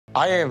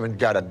I haven't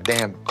got a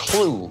damn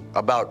clue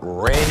about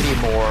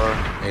Randy Moore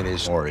and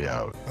his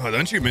Oreo. Oh,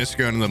 don't you miss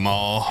going to the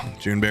mall,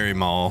 Juneberry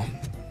Mall?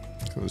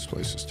 What this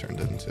place has turned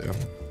into.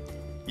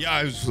 Yeah,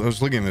 I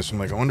was looking at this. I'm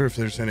like, I wonder if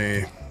there's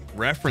any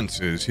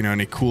references, you know,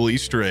 any cool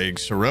Easter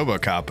eggs to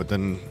RoboCop. But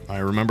then I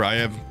remember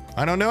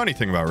I don't know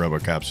anything about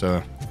RoboCop.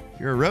 So if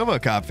you're a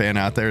RoboCop fan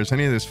out there, is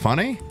any of this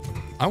funny?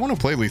 I want to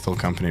play Lethal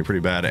Company pretty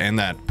bad, and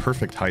that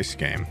Perfect Heist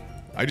game.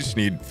 I just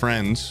need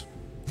friends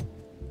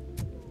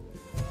to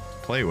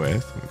play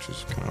with, which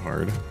is kind of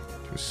hard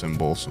to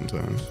assemble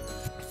sometimes.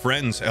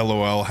 Friends,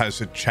 LOL,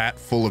 has a chat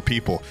full of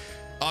people.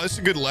 Oh, this is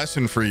a good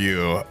lesson for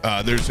you.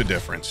 There's a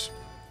difference.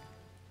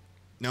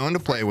 No one to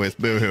play with,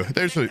 boo-hoo.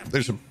 There's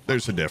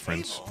a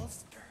difference.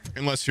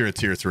 Unless you're a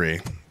tier 3.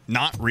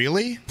 Not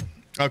really?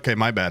 Okay,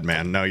 my bad,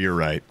 man. No, you're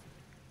right.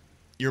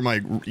 You're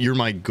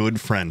my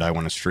good friend I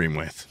want to stream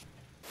with.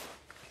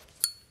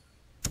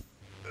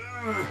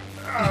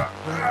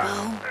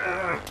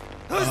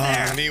 Who's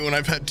there? Me when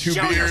I've had 2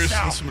 beers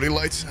and somebody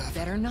lights up.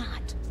 Better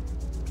not.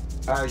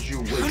 As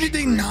you wish. How did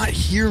they not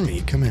hear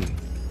me? Come in.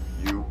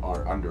 You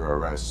are under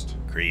arrest.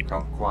 Creep.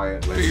 Come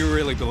quietly. Do you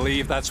really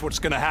believe that's what's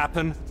gonna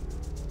happen?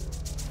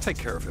 Take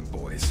care of him,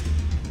 boys.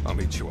 I'll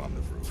meet you on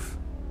the roof.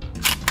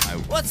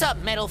 What's up,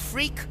 metal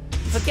freak?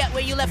 Forget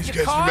where you left These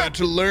your guys are car? about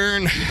to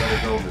learn. You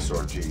better know, Miss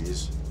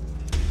Ortiz.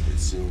 It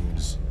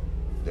seems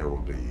there will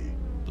be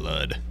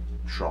Blood.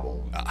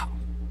 trouble. Ah.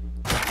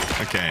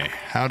 Okay,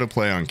 how to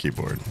play on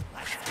keyboard.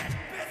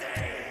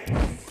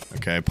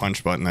 Okay,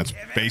 punch button. That's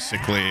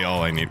basically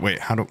all I need. Wait,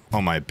 how do...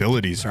 Oh, my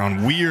abilities are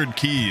on weird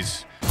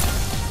keys.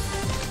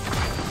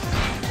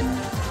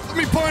 Let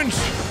me punch!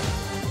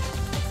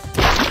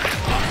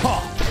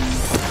 Oh.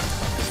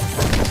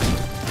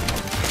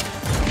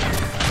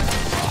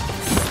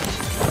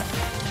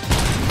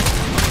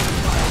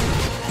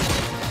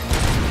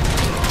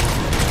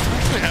 I'm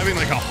actually having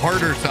like a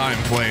harder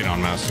time playing on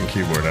mouse and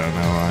keyboard. I don't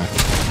know why.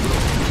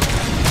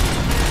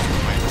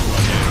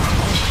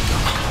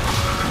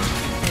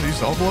 Oh,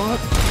 these all blow up?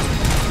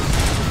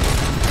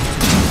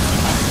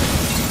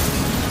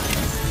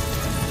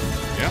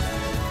 Yep.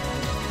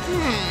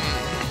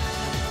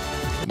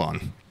 Hold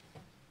on.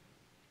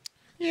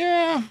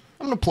 Yeah,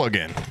 I'm gonna plug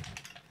in.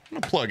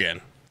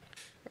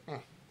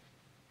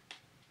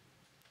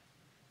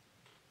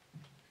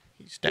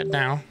 He's dead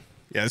now.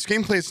 Yeah, this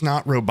gameplay is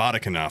not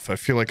robotic enough. I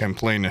feel like I'm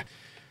playing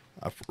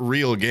a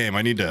real game.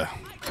 I need to...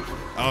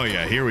 Oh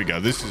yeah, here we go.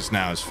 This is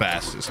now as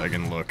fast as I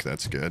can look.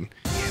 That's good.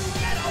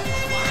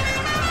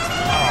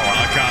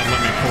 Oh God,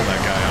 let me pull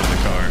that guy out of the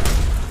car.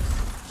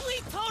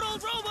 Complete total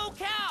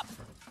robocop!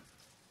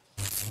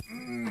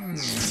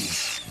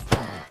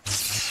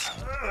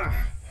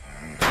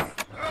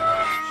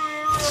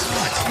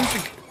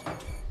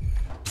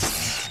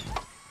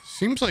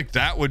 Seems like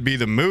that would be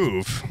the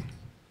move.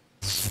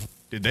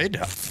 Did they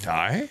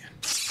die?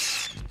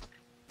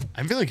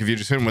 I feel like if you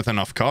just hit them with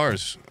enough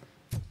cars,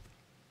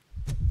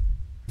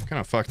 kind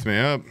of fucked me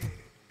up.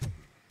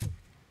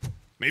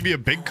 Maybe a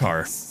big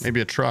car, maybe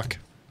a truck.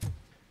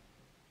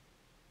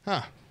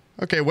 Huh.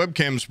 Okay,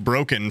 webcam's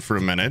broken for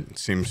a minute. It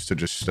seems to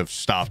just have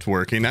stopped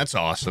working. That's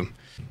awesome.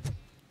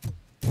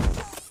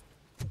 Special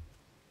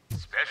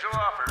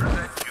offers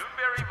at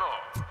Juneberry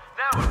Mall.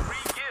 Now a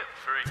free gift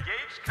for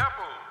engaged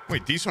couple.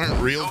 Wait, these aren't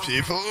real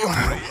people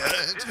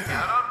yet.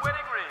 Discount on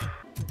wedding ring.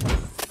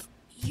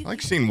 I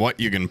like seeing what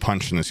you can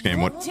punch in this game,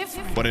 what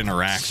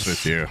interacts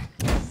with you.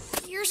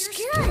 You're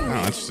scaring me.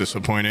 Oh, that's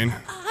disappointing.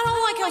 I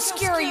don't like how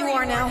scary you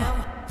are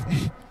now.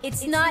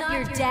 It's not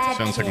your dad.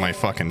 Sounds like my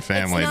fucking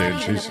family, dude. It's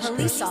not even Jesus a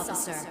police Christ.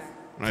 officer.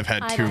 I've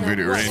had I 2 don't know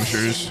Voodoo what it is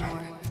Rangers.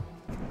 anymore.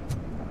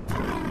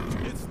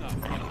 It's not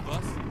one of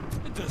us.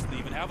 It doesn't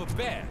even have a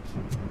badge.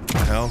 What the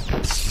hell?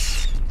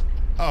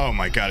 Oh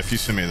my God, if you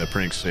send me the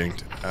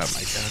precinct. Oh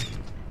my God.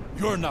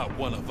 You're not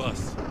one of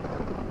us.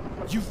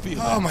 You feel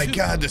Oh that my too,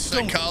 God, the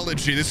don't you?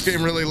 psychology. This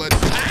game really lets...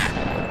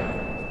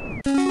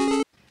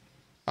 Ah!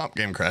 Oh,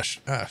 game crash.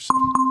 Ah, so.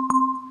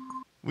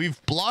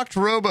 We've blocked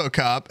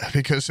RoboCop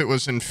because it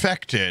was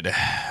infected.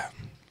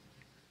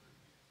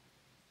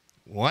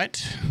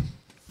 What?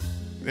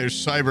 There's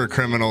cyber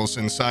criminals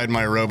inside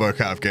my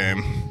RoboCop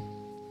game.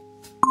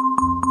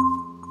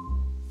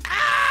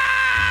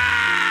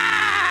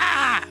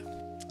 Ah!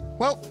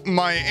 Well,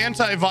 my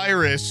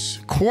antivirus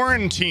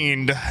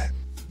quarantined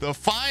the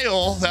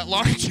file that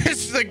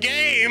launches the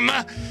game,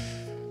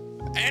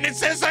 and it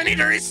says I need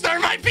to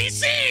restart my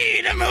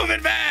PC to move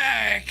it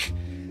back.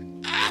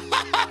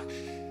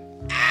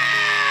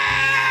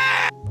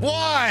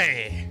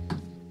 Why?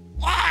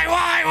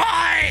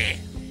 Why?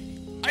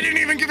 I didn't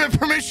even give it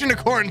permission to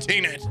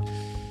quarantine it.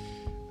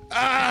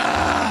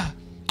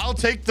 I'll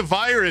take the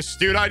virus,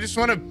 dude. I just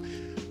want to...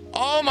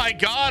 Oh my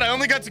God, I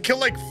only got to kill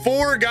like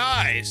 4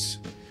 guys.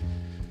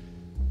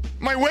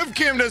 My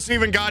webcam doesn't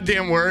even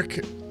goddamn work.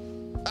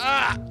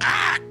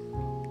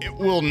 It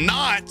will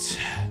not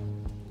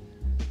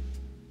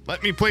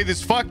let me play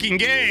this fucking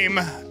game,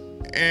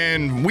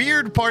 and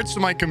weird parts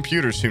of my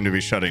computer seem to be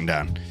shutting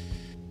down.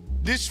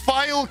 This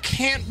file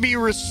can't be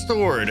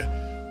restored.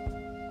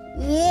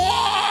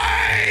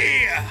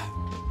 Why?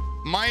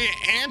 My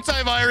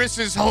antivirus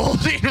is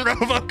holding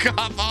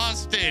RoboCop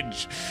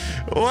hostage.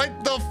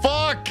 What the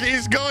fuck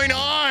is going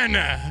on?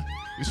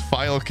 This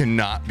file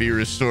cannot be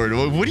restored.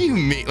 What do you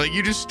mean? Like,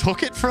 you just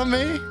took it from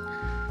me?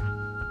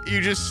 You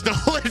just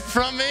stole it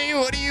from me?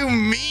 What do you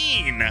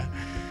mean?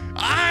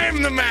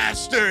 I'm the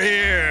master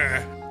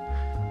here.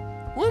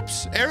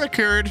 Whoops, error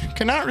occurred.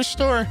 Cannot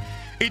restore.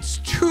 It's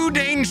too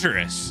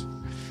dangerous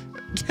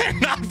to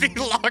not be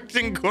locked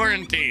in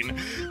quarantine.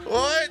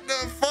 What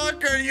the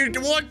fuck are you?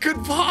 What could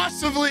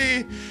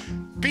possibly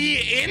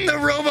be in the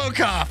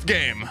RoboCop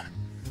game?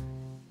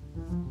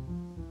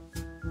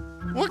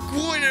 What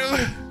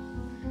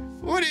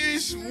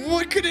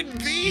could it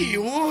be?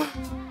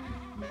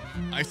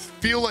 I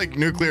feel like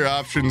nuclear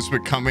options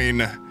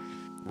becoming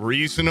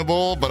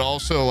reasonable, but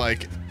also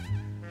like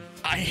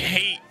I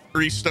hate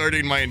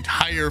restarting my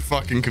entire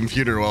fucking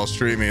computer while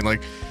streaming.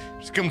 Like,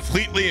 just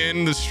completely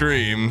end the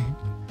stream.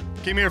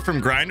 Came here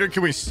from Grindr.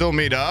 Can we still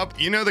meet up?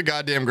 You know the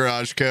goddamn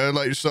garage code.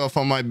 Let yourself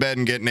on my bed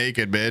and get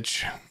naked,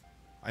 bitch.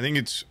 I think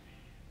it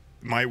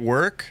might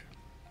work.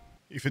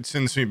 If it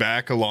sends me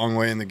back a long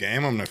way in the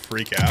game, I'm gonna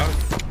freak out.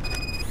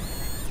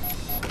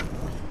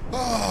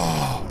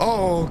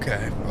 Oh,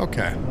 okay,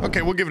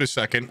 we'll give it a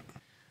second.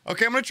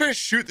 Okay, I'm gonna try to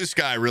shoot this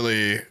guy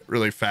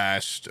really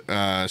fast,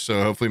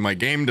 so hopefully my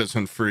game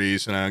doesn't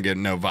freeze and I don't get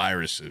no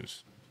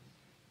viruses.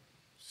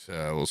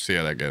 So we'll see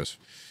how that goes.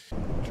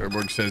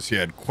 Jarborg says he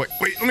had quite.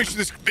 Wait, let me shoot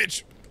this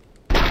bitch.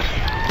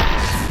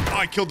 Oh,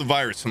 I killed the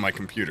virus on my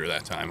computer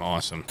that time.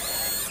 Awesome.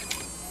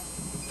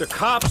 The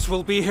cops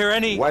will be here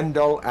any...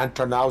 Wendell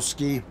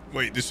Antonowski.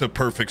 Wait, this is a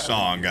perfect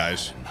song,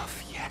 guys.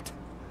 Enough yet.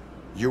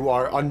 You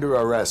are under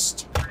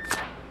arrest.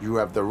 You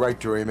have the right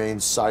to remain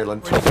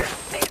silent.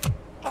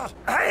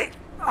 Hey,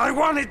 I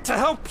wanted to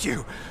help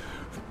you.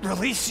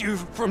 Release you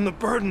from the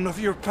burden of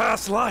your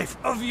past life,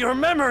 of your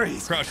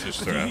memories. Crush his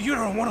throat. You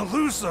don't want to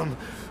lose them,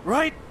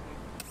 right?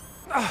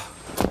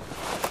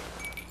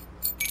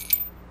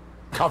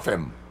 Cuff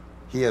him.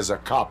 He is a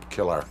cop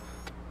killer.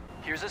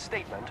 Here's a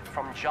statement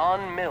from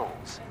John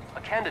Mills,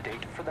 a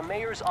candidate for the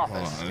mayor's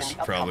office. Oh, this is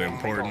probably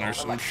important or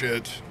some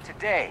shit.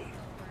 Today,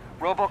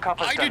 RoboCop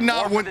has I did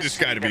not want this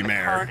guy to be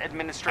mayor.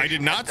 I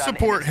did not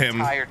support him.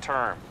 Entire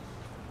term.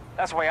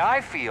 That's why I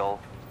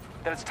feel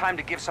that it's time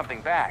to give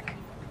something back.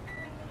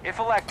 If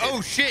elected,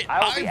 oh shit!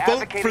 I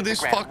vote for this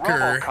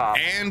fucker,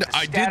 and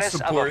I did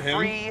support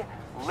him.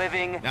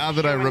 Now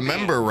that I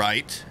remember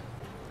right,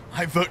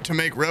 I vote to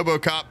make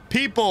RoboCop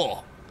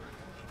people.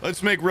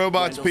 Let's make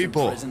robots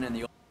people.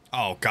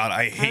 Oh god,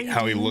 I hate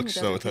how he looks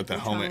though without the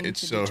helmet.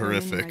 It's so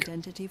horrific.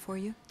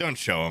 Don't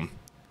show him.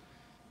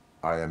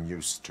 I am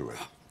used to it.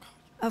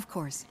 Of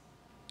course.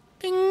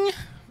 Bing.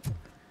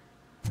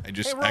 I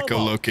just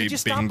echolocate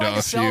binged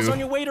off you. On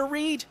your way to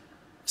read?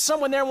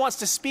 Someone there wants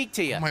to speak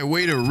to you. My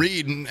way to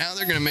read, and now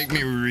they're gonna make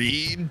me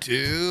read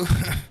too.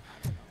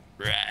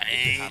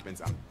 Right.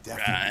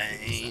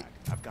 Right.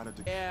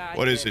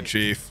 What is it,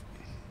 Chief?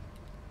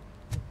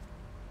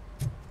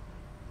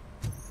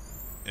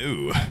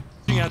 Ooh.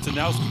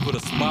 Antonowski put a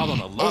smile on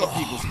a lot of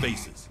people's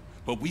faces,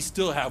 but we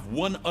still have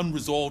one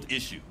unresolved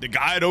issue. The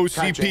guy at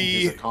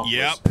OCP.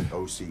 Yep.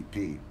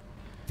 OCP.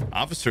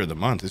 Officer of the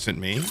month, isn't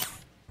me?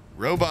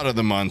 Robot of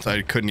the month,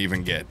 I couldn't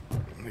even get.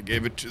 I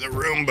gave it to the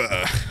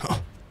Roomba.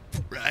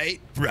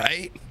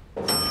 Right.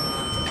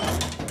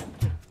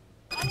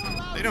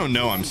 They don't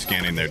know I'm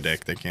scanning their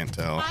dick. They can't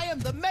tell. I am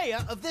the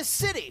mayor of this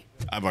city.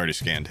 I've already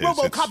scanned his.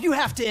 RoboCop, you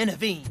have to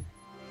intervene.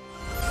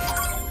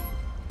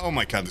 Oh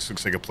my god, this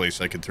looks like a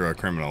place I could throw a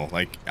criminal.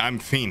 Like, I'm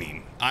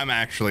fiending. I'm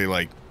actually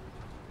like...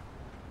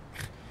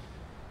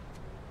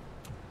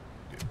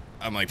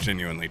 I'm like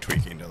genuinely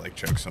tweaking to like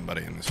choke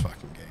somebody in this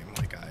fucking game.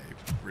 Like, I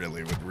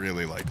really would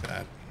really like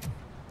that.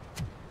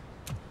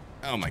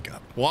 Oh my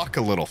god. Walk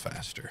a little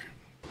faster.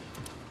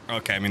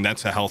 Okay, I mean,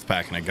 that's a health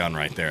pack and a gun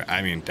right there.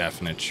 I mean,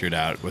 definite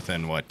shootout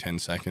within, what, 10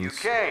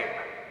 seconds?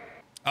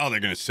 Oh, they're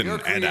gonna sit and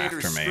Ed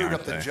after me,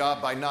 aren't they?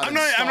 I'm not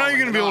even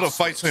gonna be able to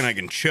fight something I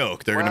can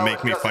choke. They're gonna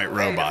make me fight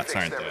robots,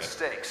 aren't they?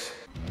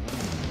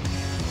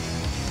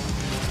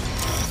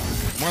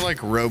 More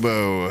like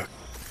Robo...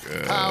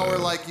 Power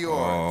like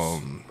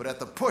yours, but at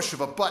the push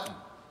of a button.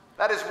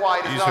 That is why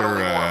it is not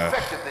only more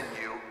effective than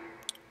you,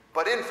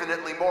 but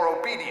infinitely more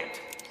obedient.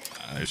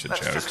 There's a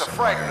That's joke just a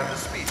somewhere. fragment of the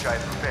speech I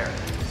have prepared.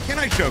 Can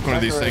I choke one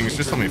of these things?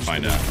 Just let me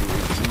find out.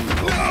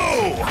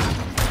 No!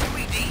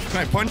 Can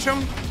I punch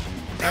him?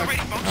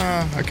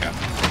 Okay.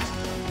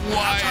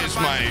 Why is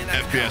my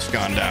FPS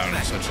gone down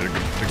in such a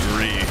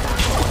degree?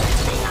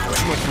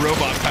 Too much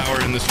robot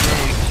power in this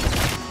room.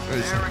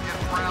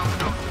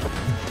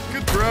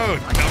 Good throw,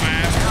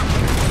 dumbass.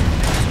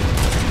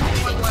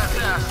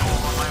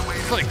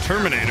 It's like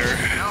Terminator.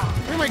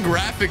 Why are my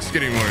graphics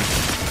getting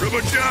worse?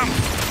 Robo jump!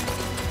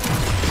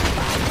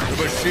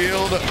 Robo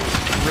shield,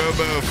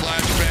 Robo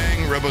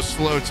flashbang, Robo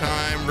slow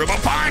time, Robo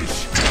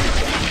punch!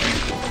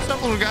 What's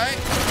up, little guy?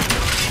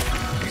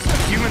 These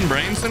have human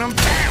brains in them?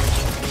 Bam!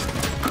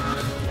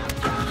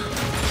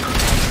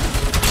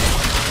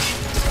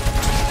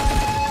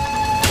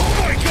 Oh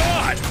my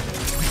god!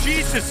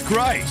 Jesus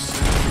Christ!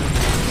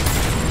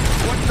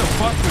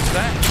 fuck was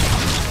that?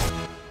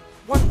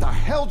 What the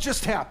hell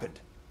just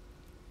happened?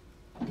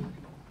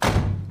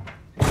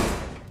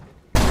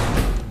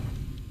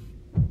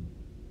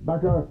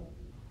 Backer.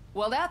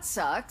 Well, that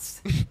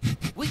sucks.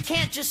 We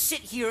can't just sit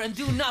here and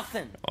do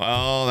nothing.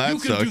 Well, that You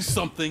can do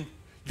something.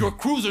 Your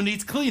cruiser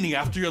needs cleaning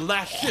after your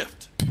last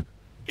shift.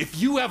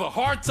 If you have a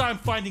hard time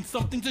finding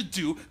something to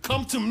do,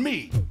 come to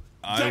me.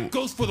 That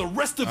goes for the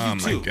rest of you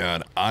too. Oh my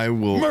god, I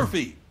will.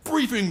 Murphy,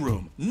 briefing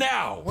room,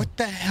 now. What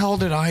the hell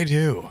did I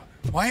do?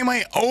 Why am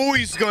I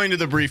always going to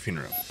the briefing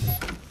room?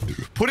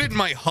 Put it in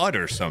my HUD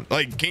or something.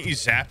 Like, can't you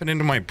zap it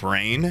into my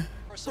brain?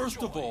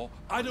 First of all,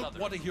 I don't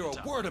want to hear a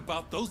word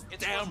about those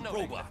damn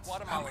robots. Oh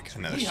my god,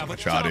 no, there's so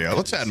much audio.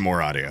 Let's add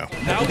more audio.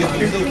 Now we are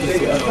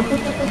looking at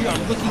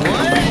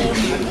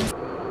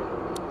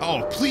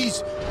Oh,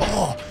 please.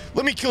 Oh,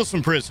 let me kill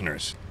some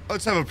prisoners.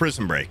 Let's have a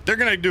prison break. They're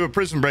gonna do a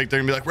prison break. They're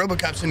gonna be like,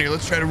 RoboCop's in here.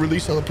 Let's try to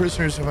release all the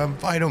prisoners and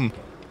fight them.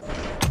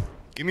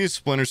 Give me a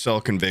Splinter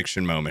Cell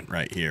conviction moment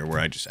right here where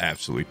I just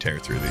absolutely tear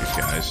through these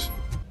guys.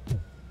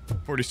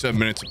 47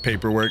 minutes of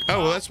paperwork. Oh,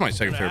 well, that's my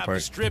second favorite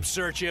part. Strip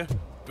search you.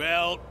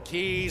 Belt,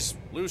 keys,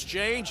 loose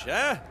change,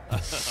 huh?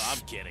 I'm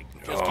kidding.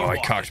 Just Oh, I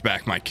cocked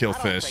back my kill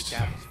fist.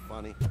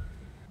 Funny.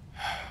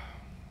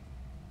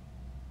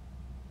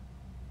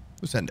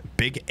 What's that, a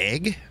big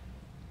egg?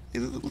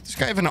 This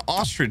guy have an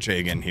ostrich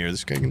egg in here.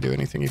 This guy can do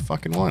anything he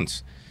fucking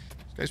wants.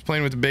 This guy's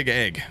playing with a big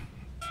egg.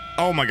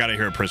 Oh my god, I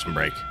hear a prison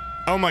break.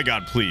 Oh my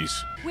god,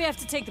 please. We have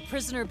to take the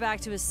prisoner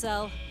back to his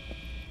cell.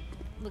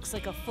 Looks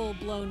like a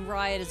full-blown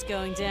riot is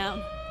going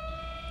down.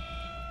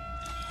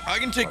 I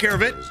can take care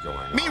of it.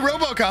 Me,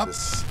 RoboCop.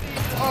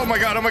 Oh my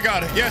god, oh my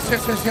god. Yes,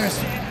 yes, yes, yes.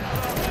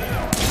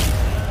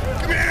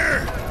 Come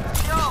here!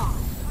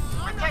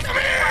 Come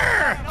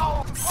here!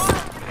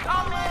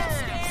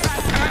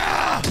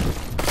 Ah!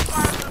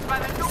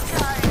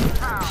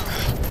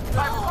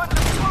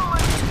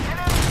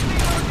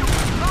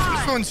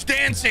 This one's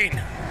dancing.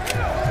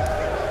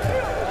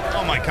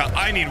 Oh my god,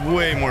 I need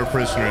way more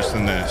prisoners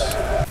than this.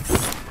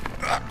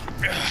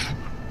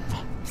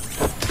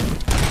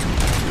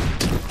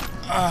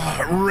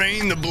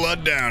 Rain the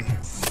blood down.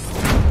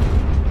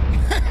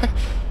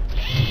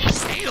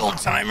 Hey, old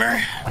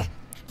timer. I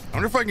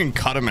wonder if I can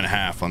cut him in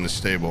half on this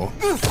table.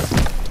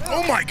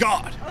 Oh my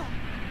god.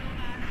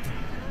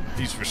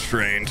 He's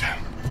restrained.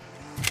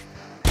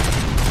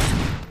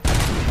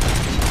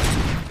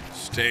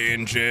 Stay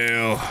in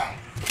jail.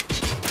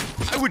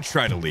 I would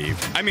try to leave.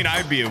 I mean,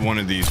 I'd be one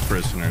of these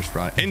prisoners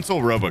probably until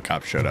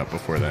RoboCop showed up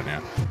before that.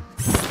 Yeah.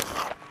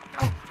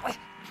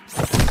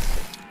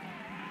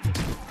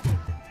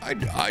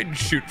 I'd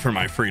shoot for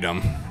my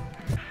freedom.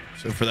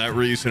 So for that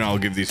reason, I'll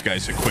give these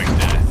guys a quick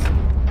death.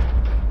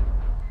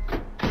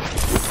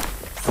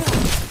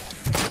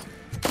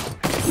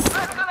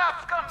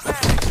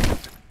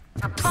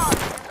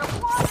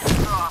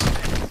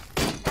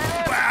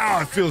 Wow,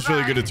 it feels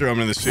really good to throw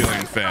him in the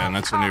ceiling fan.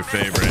 That's a new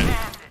favorite.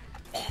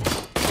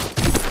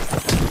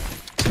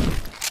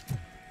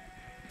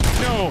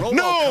 No,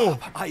 no!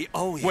 I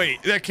owe you.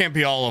 Wait, that can't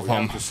be all of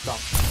them.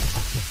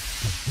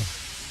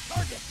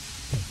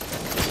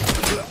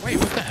 Wait,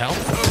 what the hell?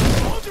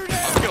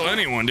 I'll kill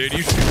anyone, dude.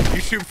 You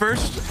shoot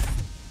first.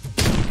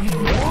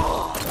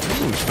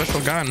 Ooh,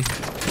 special gun.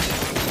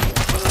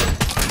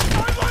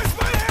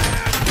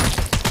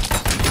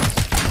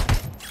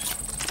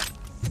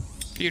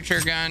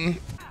 Future gun.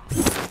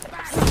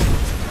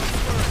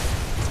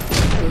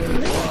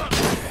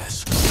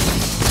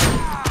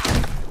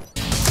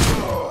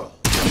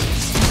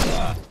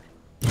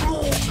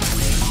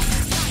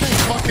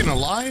 Fucking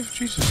alive?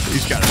 Jesus,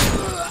 he's gotta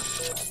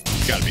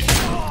be dead.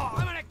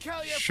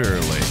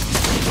 Surely.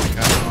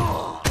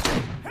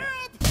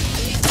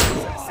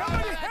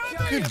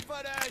 Good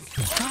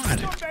God.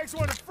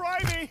 Want to fry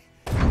me?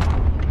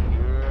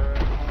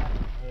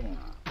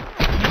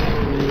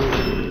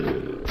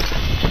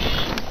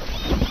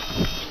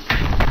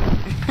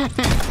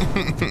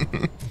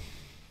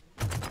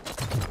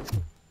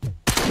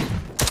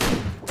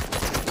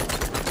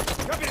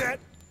 Copy that.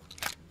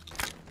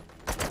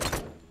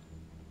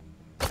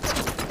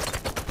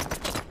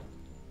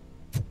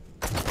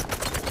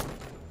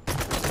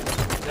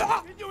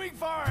 Doing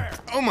fire.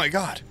 Oh my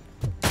god.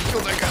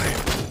 Kill that guy.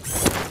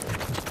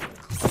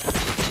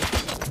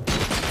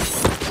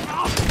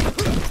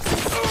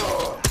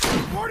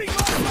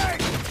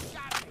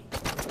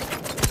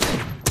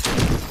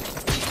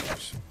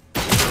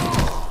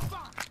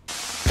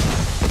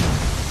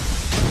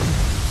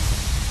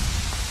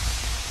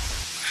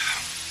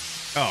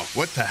 Oh,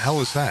 what the hell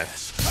is that?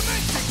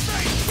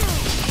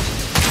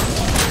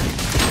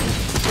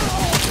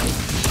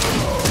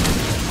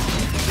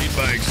 Lead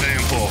by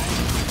example.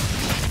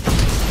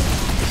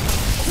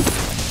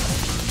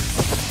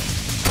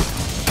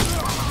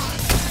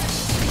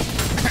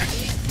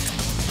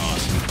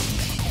 Awesome.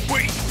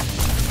 Wait.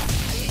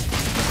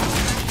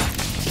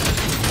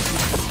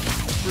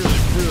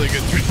 Really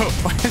good throw.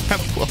 Why did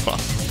that blow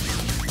up?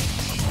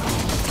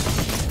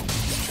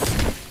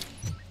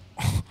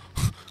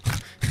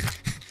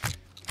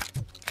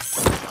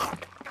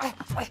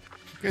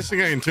 You guess I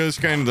think I can throw this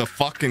guy into the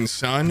fucking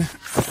sun.